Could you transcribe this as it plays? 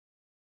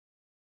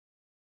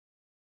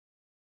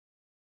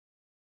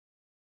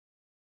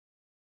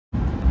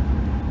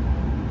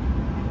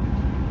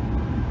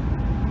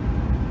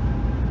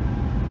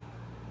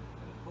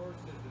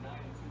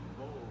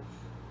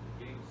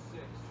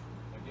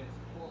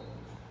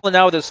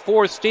Now with his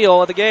fourth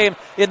steal of the game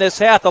in this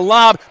half, the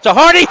lob to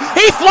Hardy.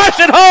 He flushed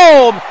it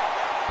home.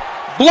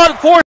 Blood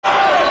force.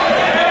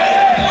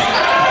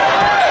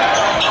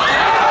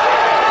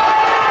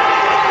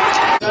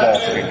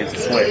 Gets a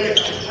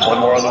switch. One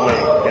more on the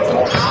wing. Gets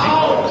more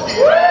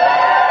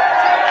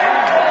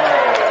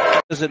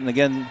speed. And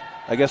again,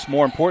 I guess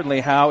more importantly,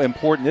 how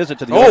important is it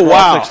to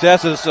the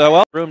successes?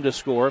 Room to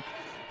score.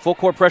 Full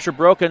court pressure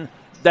broken.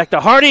 Back to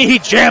Hardy. He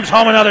jams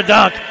home another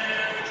dunk.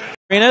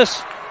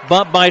 Arenas,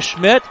 bumped by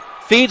Schmidt.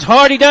 Feeds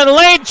Hardy down the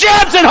lane.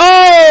 Jams it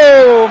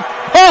home!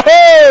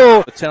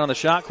 Ho-ho! 10 on the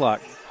shot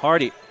clock.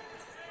 Hardy.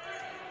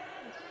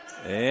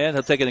 And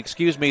he'll take an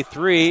excuse me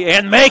three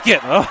and make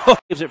it. Oh,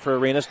 gives it for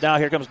Arenas. Now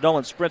here comes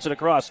Nolan. Sprints it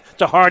across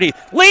to Hardy.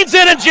 Leans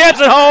in and jams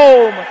it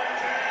home.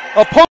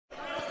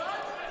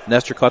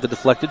 Nestor caught the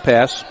deflected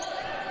pass.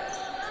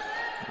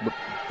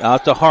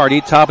 Out to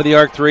Hardy. Top of the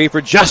arc three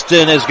for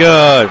Justin is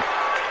good.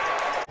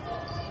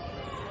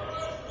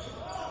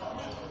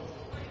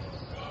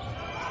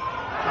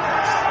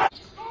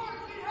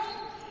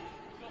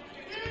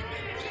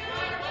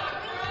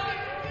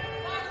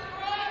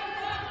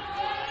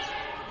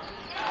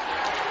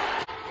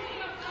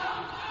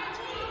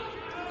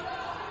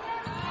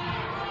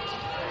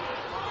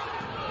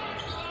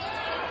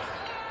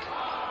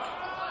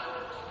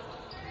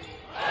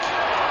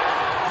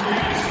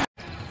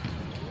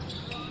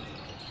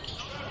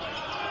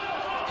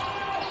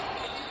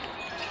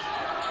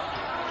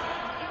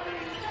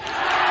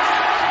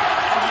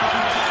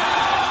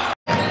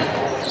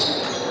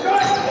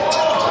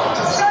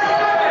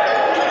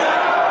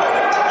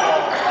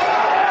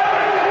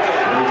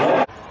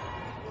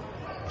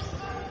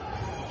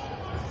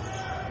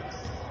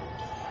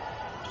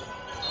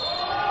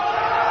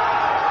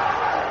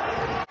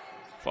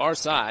 Far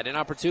side, an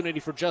opportunity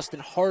for Justin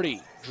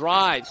Hardy.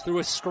 Drives through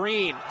a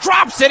screen.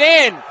 Drops it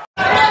in!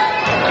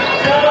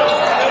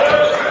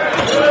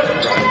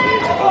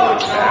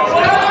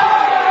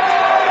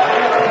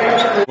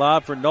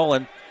 Lob for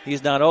Nolan.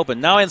 He's not open.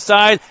 Now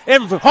inside,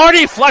 and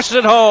Hardy flushes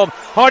it home.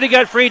 Hardy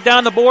got freed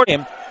down the board.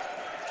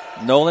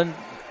 Nolan,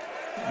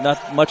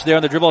 not much there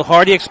on the dribble.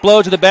 Hardy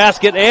explodes to the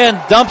basket and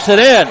dumps it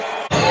in.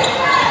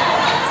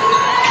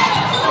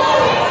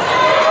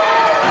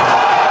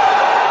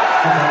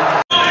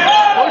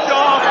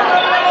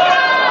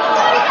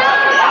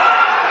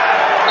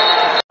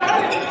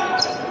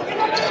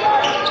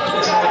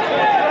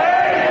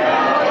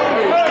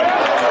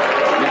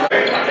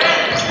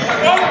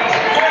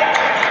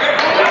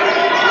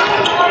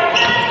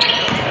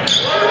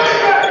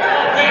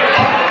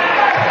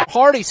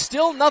 Hardy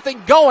still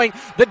nothing going.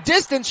 The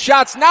distance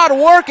shot's not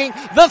working.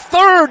 The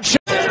third shot.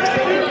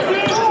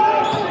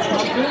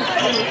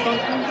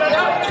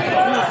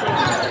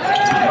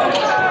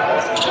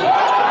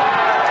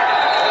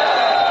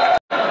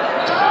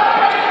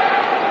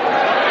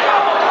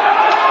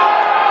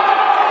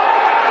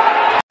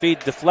 Feed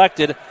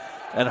deflected,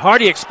 and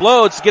Hardy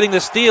explodes, getting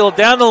the steal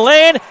down the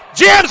lane.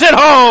 Jams it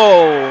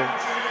home.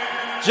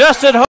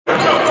 Justin Hardy.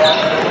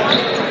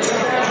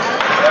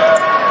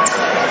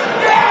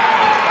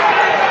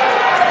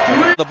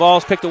 The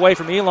ball's picked away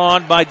from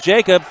Elon by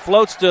Jacob.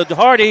 Floats to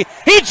Hardy.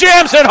 He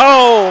jams it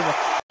home.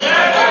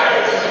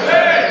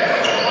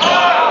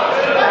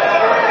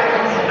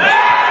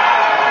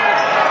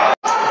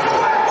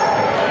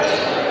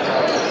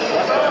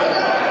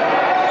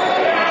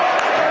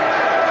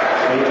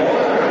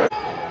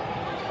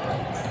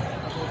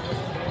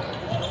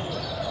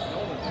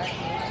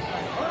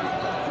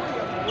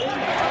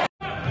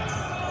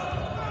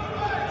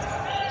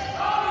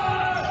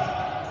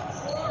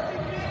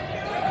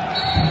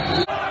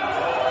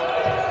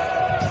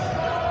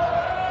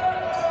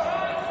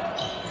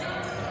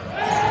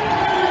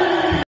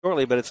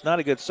 But it's not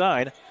a good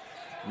sign.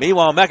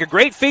 Meanwhile, Mack, a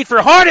great feat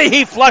for Hardy.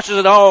 He flushes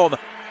it home.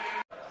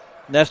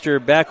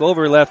 Nestor back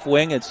over left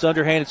wing. It's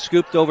underhanded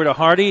scooped over to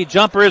Hardy.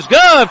 Jumper is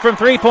good from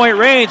three-point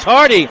range.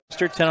 Hardy.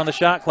 Nestor 10 on the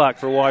shot clock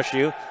for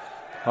WashU.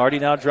 Hardy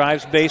now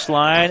drives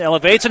baseline,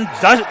 elevates, and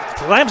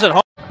slams it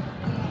home.